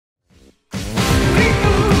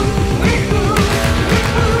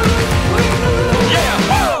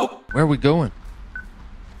we going?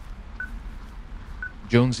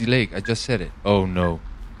 Jonesy Lake. I just said it. Oh, no.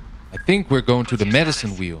 I think we're going to the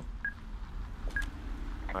medicine wheel.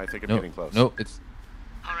 I think I'm getting close. No, it's...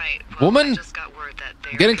 All right. Well, Woman! I just got word that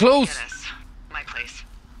they're Getting close! Get us. My place.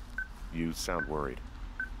 You sound worried.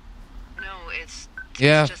 No, it's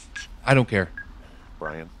Yeah, just... I don't care.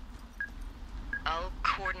 Brian? I'll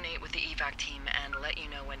coordinate with the evac team and let you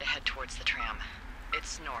know when to head towards the tram.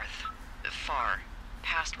 It's north. Far.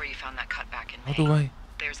 Past where you found that cut back in May. How do I...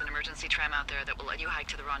 There's an emergency tram out there that will let you hike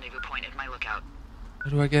to the rendezvous point at my lookout. How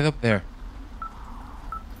do I get up there?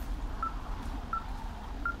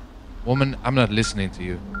 Woman, I'm not listening to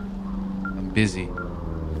you. I'm busy.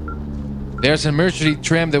 There's an emergency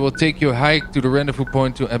tram that will take you a hike to the rendezvous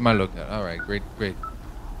point at my lookout. Alright, great, great.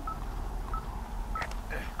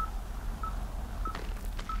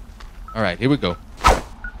 Alright, here we go.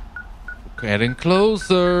 Getting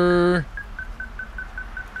closer.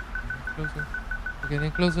 Closer. We're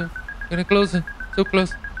getting closer. Getting closer. So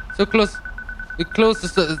close. So close. We're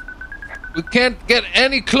closest. We can't get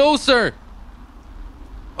any closer.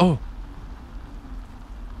 Oh.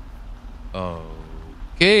 Okay.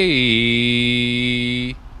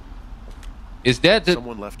 Is that the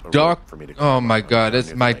Someone left a dog? rope for me to Oh my god,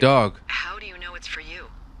 that's my dog. How do you know it's for you?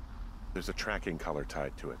 There's a tracking collar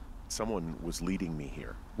tied to it. Someone was leading me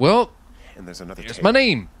here. Well, And there's another here's tape. my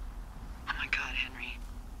name. Oh my god, Henry.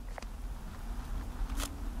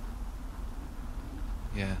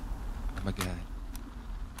 Yeah, I'm a guy.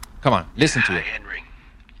 Come on, listen to it. Henry.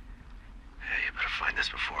 Hey, you better find this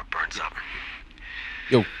before it burns up.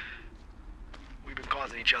 Yo. We've been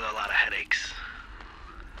causing each other a lot of headaches.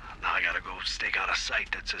 Now I gotta go stake out a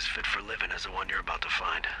site that's as fit for living as the one you're about to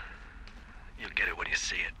find. You'll get it when you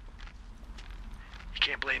see it. You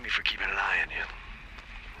can't blame me for keeping an eye on you.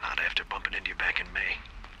 Not after bumping into you back in May.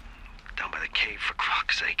 Down by the cave, for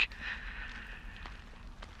fuck's sake.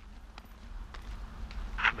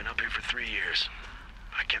 I've been up here for 3 years.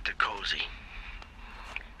 I kept it cozy.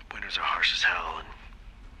 Winters are harsh as hell, and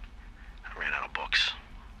I ran out of books.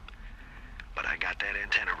 But I got that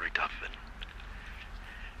antenna rigged up, and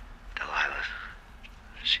Delilah,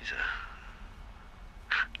 she's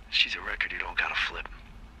a record you don't gotta flip.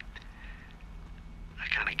 I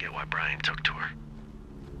kinda get why Brian took to her.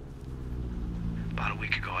 About a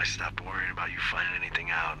week ago, I stopped worrying about you finding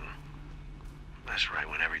anything out, and that's right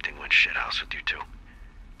when everything went shithouse with you two.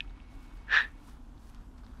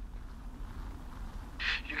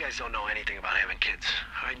 You guys don't know anything about having kids.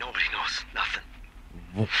 All right, nobody knows nothing.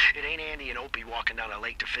 It ain't Andy and Opie walking down a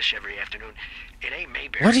lake to fish every afternoon. It ain't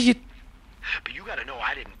Mayberry. What are you... But you gotta know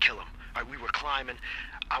I didn't kill him. All right, we were climbing.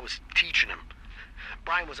 I was teaching him.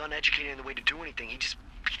 Brian was uneducated in the way to do anything. He just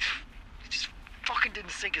fucking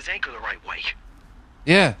didn't sink his anchor the right way.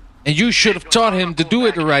 Yeah, and you should have taught him to do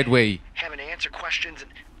it the right way. Having to answer questions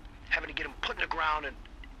and having to get him put in the ground, and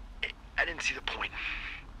I didn't see the point.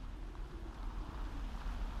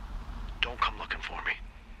 Don't come looking for me.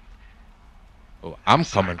 Oh, I'm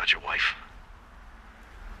Sorry coming. about your wife.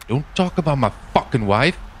 Don't talk about my fucking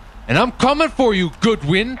wife. And I'm coming for you,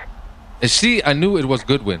 Goodwin. And see, I knew it was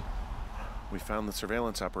Goodwin. We found the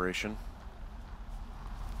surveillance operation.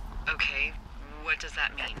 Okay, what does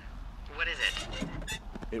that mean? What is it?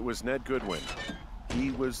 It was Ned Goodwin.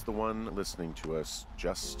 He was the one listening to us.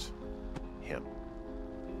 Just him.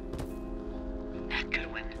 Ned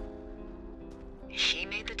Goodwin. He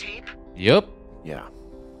made the tape? Yep. Yeah.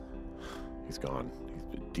 He's gone.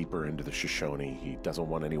 He's deeper into the Shoshone. He doesn't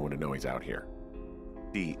want anyone to know he's out here.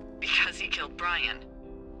 Because he killed Brian.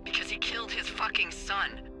 Because he killed his fucking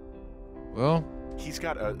son. Well, He's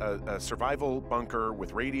got a survival bunker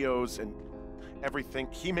with radios and everything.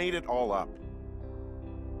 He made it all up.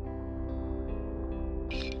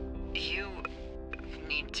 You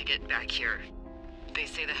need to get back here. They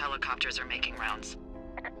say the helicopters are making rounds.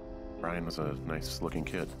 Brian was a nice-looking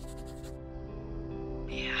kid.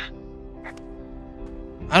 Yeah.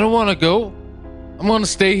 I don't want to go. I'm going to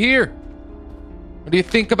stay here. What do you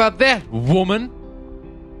think about that, woman?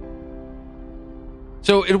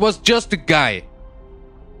 So it was just a guy.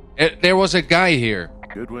 There was a guy here.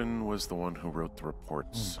 Goodwin was the one who wrote the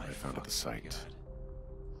reports I found at the site.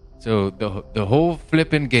 So the whole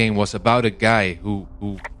flipping game was about a guy who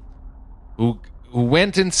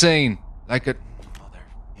went insane like a mother.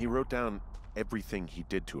 He wrote down everything he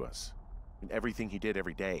did to us. And everything he did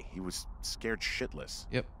every day. He was scared shitless.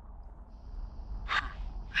 Yep.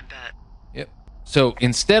 I bet. Yep. So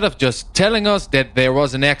instead of just telling us that there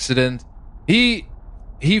was an accident, he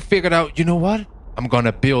figured out, you know what? I'm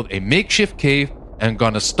gonna build a makeshift cave and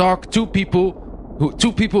gonna stalk two people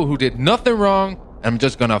who did nothing wrong. And I'm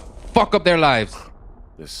just gonna fuck up their lives.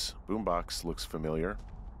 This boombox looks familiar.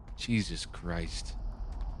 Jesus Christ.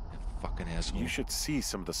 That fucking asshole. You should see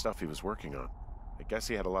some of the stuff he was working on. I guess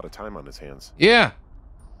he had a lot of time on his hands. Yeah,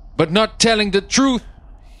 but not telling the truth.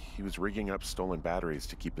 He was rigging up stolen batteries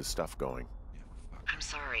to keep his stuff going. I'm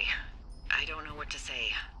sorry. I don't know what to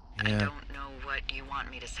say. Yeah. I don't know what you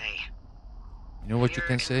want me to say. You know what you We're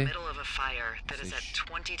can in say? the middle of a fire that is Say at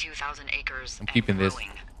 22,000 acres I'm and keeping this.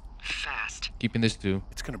 growing fast. Keeping this too.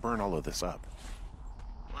 It's gonna burn all of this up.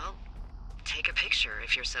 Well, take a picture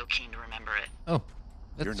if you're so keen to remember it. Oh,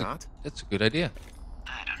 You're not? That's a good idea.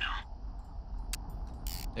 I don't know.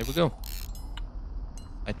 There we go.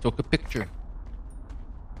 I took a picture.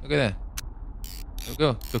 Look at that. There we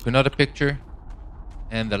go. Took another picture.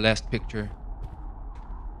 And the last picture.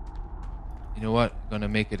 You know what? Gonna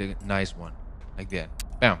make it a nice one. Like that.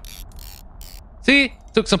 Bam. See?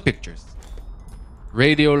 Took some pictures.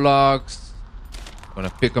 Radio logs. Gonna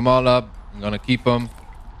pick them all up. I'm gonna keep them.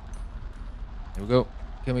 There we go.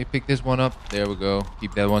 Can we pick this one up? There we go.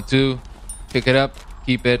 Keep that one too. Pick it up.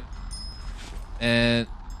 Keep it. And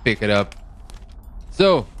pick it up.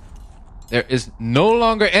 So, there is no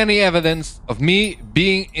longer any evidence of me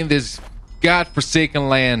being in this godforsaken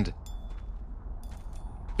land.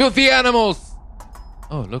 Filthy animals!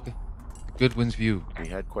 Oh, look at Goodwin's view. We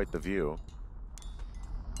had quite the view.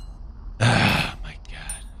 Ah, my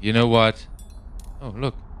God. You know what? Oh,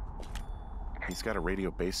 look. He's got a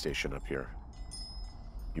radio base station up here.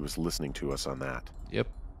 He was listening to us on that. Yep.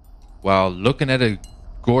 While looking at a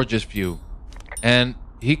gorgeous view. And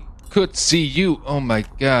he could see you. Oh, my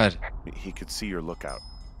God. He could see your lookout.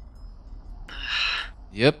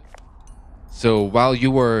 Yep. So while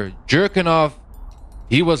you were jerking off,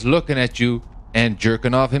 he was looking at you and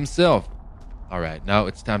jerking off himself. All right, now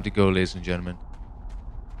it's time to go, ladies and gentlemen.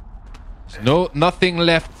 There's nothing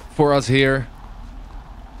left for us here.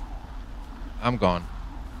 I'm gone.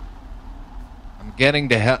 I'm getting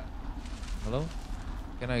the hell. Hello?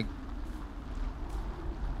 Can I?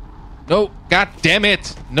 No! God damn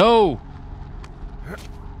it! No!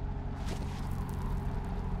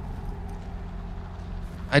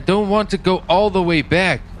 I don't want to go all the way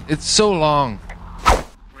back. It's so long.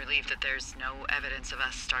 Relieved that there's no evidence of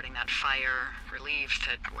us starting that fire. Relieved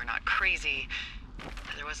that we're not crazy.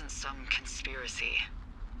 That there wasn't some conspiracy.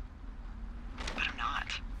 But I'm not.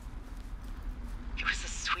 He was a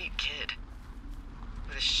sweet kid.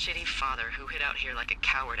 With a shitty father who hid out here like a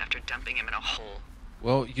coward after dumping him in a hole.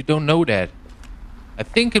 Well, you don't know that. I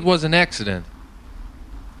think it was an accident.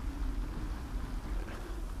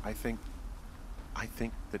 I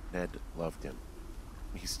think that Ned loved him.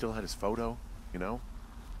 He still had his photo, you know?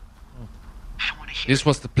 I don't want to hear This it.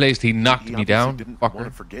 was the place he knocked He me obviously down. didn't want to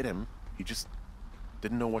Fucker. forget him. He just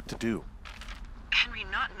didn't know what to do. Henry,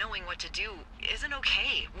 not knowing what to do isn't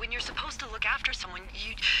okay. When you're supposed to look after someone,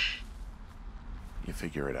 You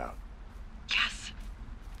figure it out. Yes.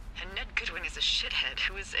 And Ned Goodwin is a shithead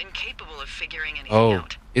who is incapable of figuring anything Oh,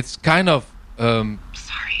 out. it's kind of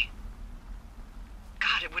Sorry.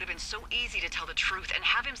 God, it would have been so easy to tell the truth and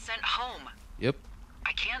have him sent home. Yep.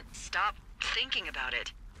 I can't stop thinking about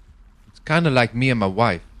it. It's kind of like me and my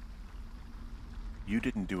wife. You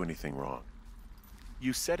didn't do anything wrong.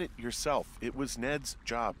 You said it yourself. It was Ned's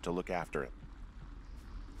job to look after him.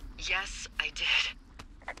 Yes, I did.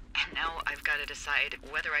 And now I've got to decide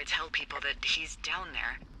whether I tell people that he's down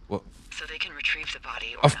there Well, so they can retrieve the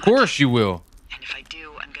body or of not. course you will. And if I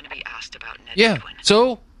do, I'm going to be asked about Ned Yeah. Goodwin.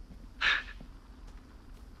 So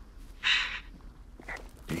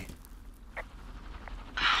D,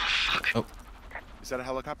 Oh, fuck. Oh. is that a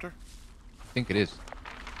helicopter? I think it is.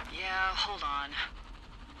 Yeah, hold on.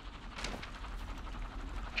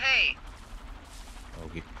 Hey,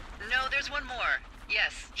 Okay. no, there's one more.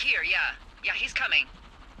 Yes, here, yeah. Yeah, he's coming.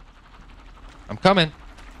 I'm coming.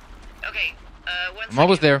 Okay, one I'm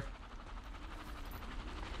almost there.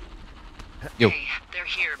 Yo. Hey, they're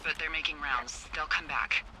here, but they're making rounds. They'll come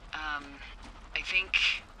back. I think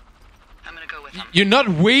I'm gonna go with them. You're not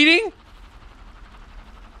waiting?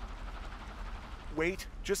 Wait,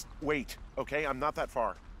 just wait, okay? I'm not that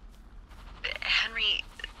far. Henry,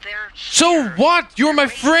 they're So here. what? You're my They're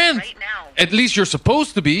waiting friend. right now. At least you're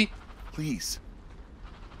supposed to be. Please.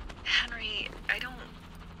 Henry, I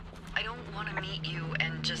don't want to meet you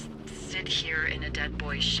and just sit here in a dead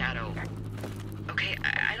boy's shadow. Okay,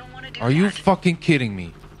 I don't want to do that. Are you fucking kidding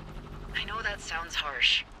me? I know that sounds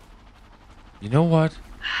harsh. You know what?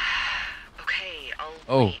 Okay, I'll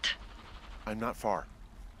Oh. wait. I'm not far.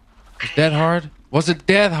 Was that hard? Was it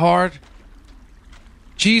that hard?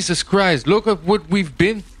 Jesus Christ, look at what we've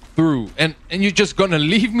been through. And you're just gonna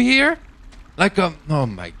leave me here? Like oh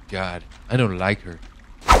my God. I don't like her.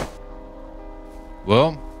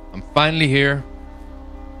 Well, I'm finally here.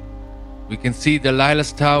 We can see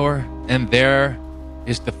Delilah's tower, and there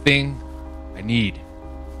is the thing I need.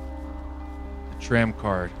 The tram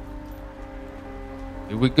card.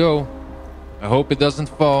 Here we go. I hope it doesn't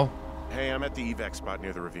fall. Hey, I'm at the evac spot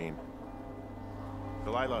near the ravine.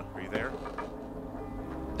 Delilah, are you there?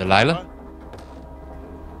 Delilah?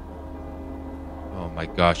 Oh my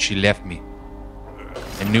gosh, she left me.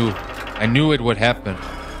 I knew it would happen.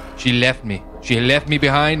 She left me. She left me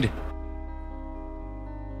behind.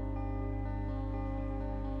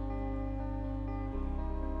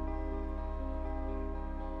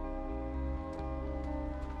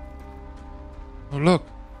 Oh, look.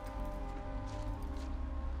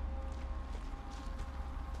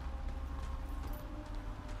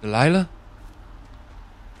 Delilah?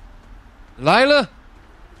 Delilah?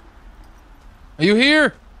 Are you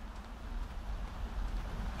here?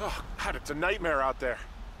 Oh, God, it's a nightmare out there.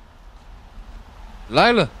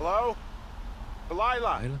 Delilah? Hello?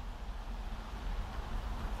 Delilah? Delilah?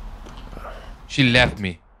 She left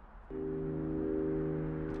me.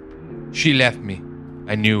 She left me.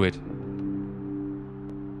 I knew it.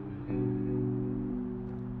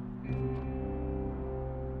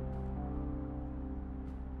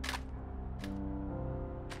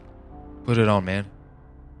 Put it on, man.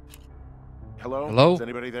 Hello? Hello? Is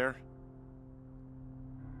anybody there?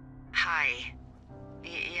 Hi.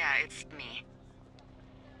 Yeah, it's me.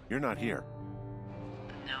 You're not here.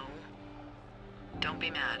 No. Don't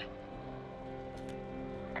be mad.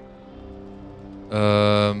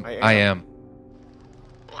 I am.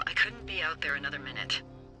 Well, I couldn't be out there another minute.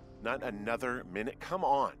 Not another minute? Come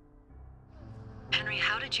on. Henry,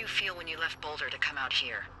 how did you feel when you left Boulder to come out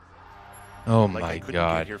here? Oh Like I my couldn't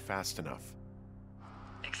god. get here fast enough.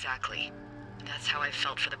 Exactly. That's how I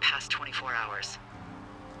felt for the past 24 hours.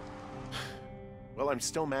 Well, I'm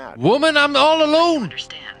still mad. Woman, I'm all You alone.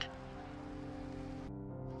 understand?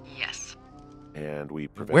 Yes. And we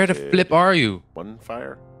prevented Where the flip are you? one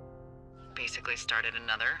fire. Basically started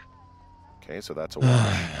another. Okay, so that's a one.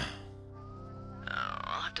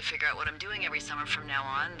 I'll have to figure out what I'm doing every summer from now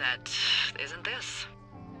on that isn't this.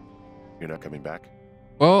 You're not coming back?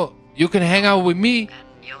 Well, you can hang out with me.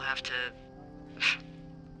 And you'll have to...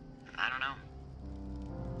 I don't know.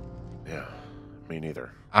 Yeah, me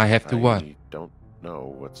neither. I have to what? I don't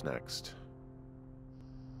know what's next.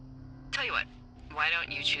 Tell you what, why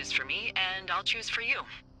don't you choose for me and I'll choose for you?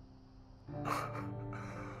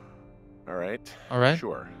 All right. All right.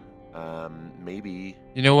 Sure. Maybe.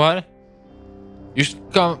 You know what? You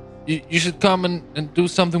should come. You should come and do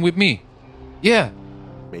something with me. Yeah.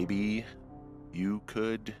 Maybe you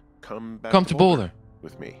could come back. Come to Boulder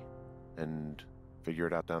with me, and figure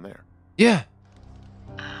it out down there. Yeah.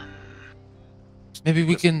 Maybe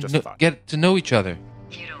we Just can a thought. get to know each other.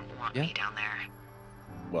 You don't want Yeah? me down there.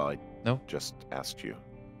 Well, I No. just asked you.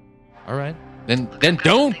 All right. Then Look, I've got some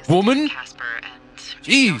don't, things to do in woman. Casper, and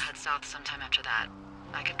Jeez. I'll head south sometime after that.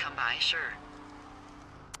 I could come by, sure.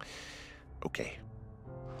 Okay.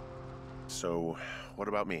 So, what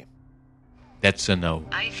about me? That's a no.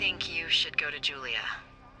 I think you should go to Julia,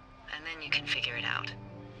 and then you can figure it out.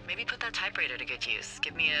 Maybe put that typewriter to good use.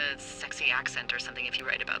 Give me a sexy accent or something if you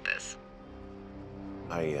write about this.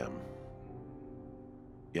 I am.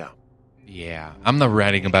 Yeah. Yeah, I'm not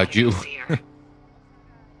writing about you. See her.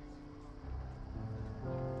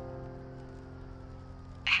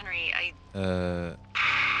 Henry,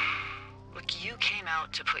 Look, you came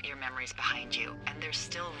out to put your memories behind you, and they're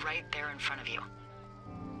still right there in front of you.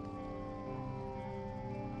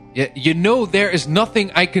 Yeah, you know there is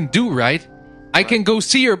nothing I can do, right? I can go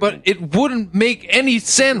see her, but it wouldn't make any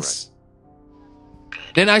sense. Good.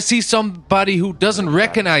 Then I see somebody who doesn't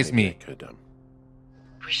recognize Maybe me. I could,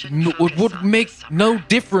 We shouldn't It focus would on make this summer. no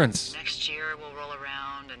difference. Next year we'll roll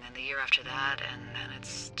around, and then the year after that, and then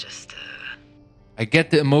it's just I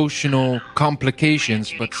get the emotional complications,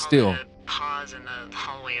 Judy but called still. it a pause in the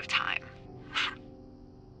hallway of time.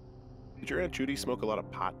 Did your Aunt Judy smoke a lot of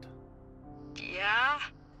pot? Yeah?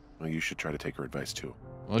 Well, you should try to take her advice too.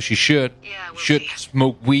 Well, she should. Yeah, we'll Should see.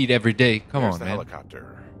 smoke weed every day. Come There's on, the man.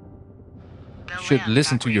 helicopter. They'll Should land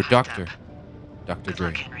listen back to where your you packed doctor, up. Dr. Good Dre.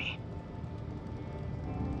 luck, Henry.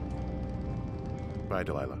 Bye,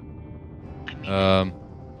 Delilah. I mean, Um,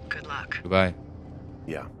 good luck. goodbye.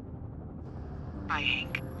 Yeah. Bye,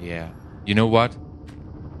 Hank. Yeah. You know what?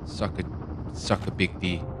 Suck a big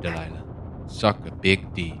D, Delilah. Suck a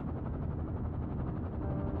big D.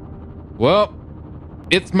 Well,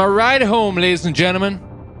 it's my ride home, ladies and gentlemen.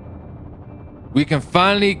 We can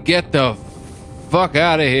finally get the fuck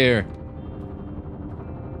out of here.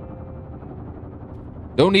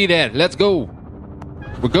 Don't need that. Let's go.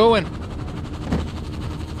 We're going.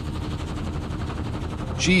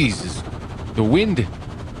 Jesus. The wind.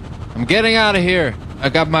 I'm getting out of here. I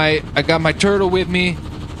got my turtle with me.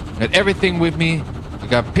 I got everything with me. I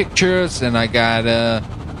got pictures and I got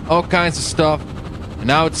all kinds of stuff. And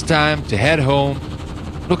now it's time to head home.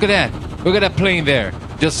 Look at that. Look at that plane there.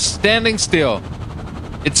 Just standing still.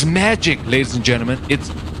 It's magic, ladies and gentlemen. It's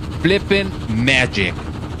flippin' magic.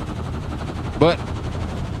 But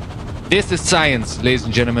this is science, ladies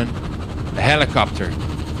and gentlemen. A helicopter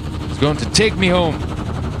is going to take me home.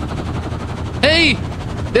 Hey!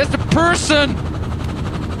 There's the person!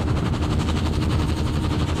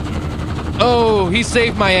 Oh, he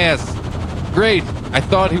saved my ass. Great. I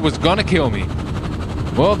thought he was gonna kill me.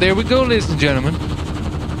 Well, there we go, ladies and gentlemen.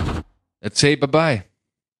 Let's say bye-bye.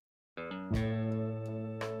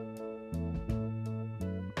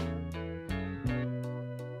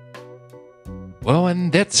 Well,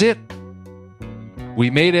 and that's it. We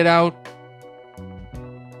made it out.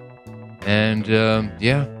 And,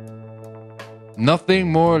 yeah.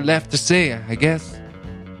 Nothing more left to say, I guess.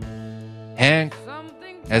 Hank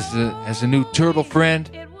has a new turtle friend.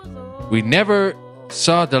 We never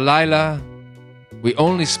saw Delilah. We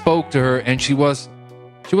only spoke to her, and she was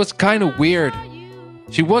kind of weird.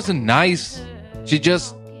 She wasn't nice. She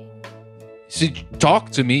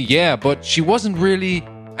talked to me, yeah, but she wasn't really.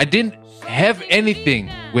 I didn't have anything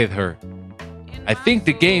with her. I think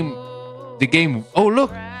the game. Oh,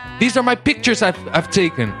 look, these are my pictures I've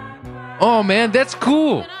taken. Oh man, that's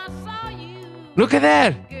cool. Look at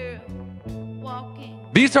that.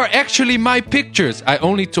 These are actually my pictures. I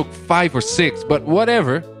only took 5 or 6, but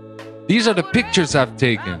whatever. These are the pictures I've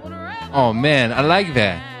taken. Oh man, I like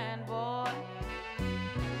that.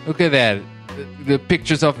 Look at that. The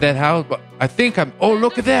pictures of that house. But I think I'm... Oh,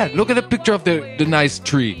 look at that. Look at the picture of the nice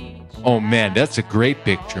tree. Oh man, that's a great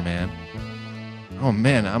picture, man. Oh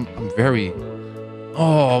man, I'm very...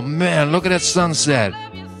 Oh man, look at that sunset.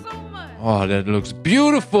 Oh, that looks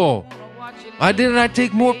beautiful. Why didn't I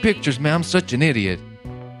take more pictures, man? I'm such an idiot.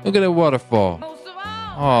 Look at that waterfall.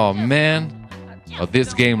 Oh, man. Oh,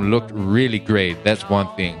 this game looked really great. That's one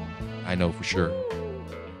thing I know for sure.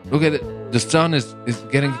 Look at it. The sun is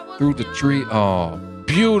getting through the tree. Oh,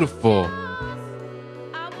 beautiful.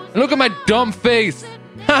 And look at my dumb face.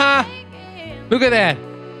 Haha. Look at that.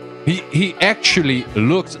 He actually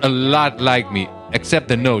looks a lot like me, except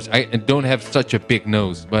the nose. I don't have such a big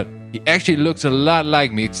nose, but he actually looks a lot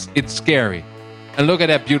like me. It's scary. And look at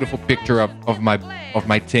that beautiful picture of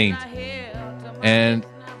my taint. And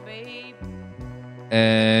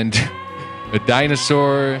a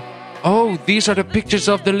dinosaur. Oh, these are the pictures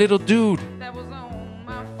of the little dude.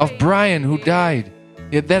 Of Brian who died.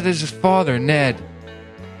 Yeah, that is his father, Ned.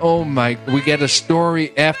 Oh my, we get a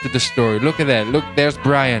story after the story. Look at that. Look, there's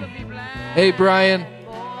Brian. Hey, Brian.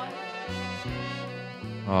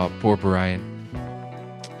 Oh, poor Brian.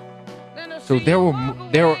 So there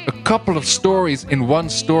were a couple of stories in one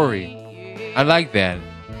story. I like that.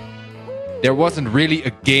 There wasn't really a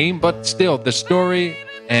game, but still the story,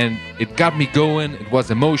 and it got me going. It was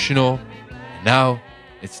emotional. Now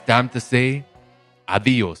it's time to say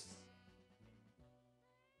adios.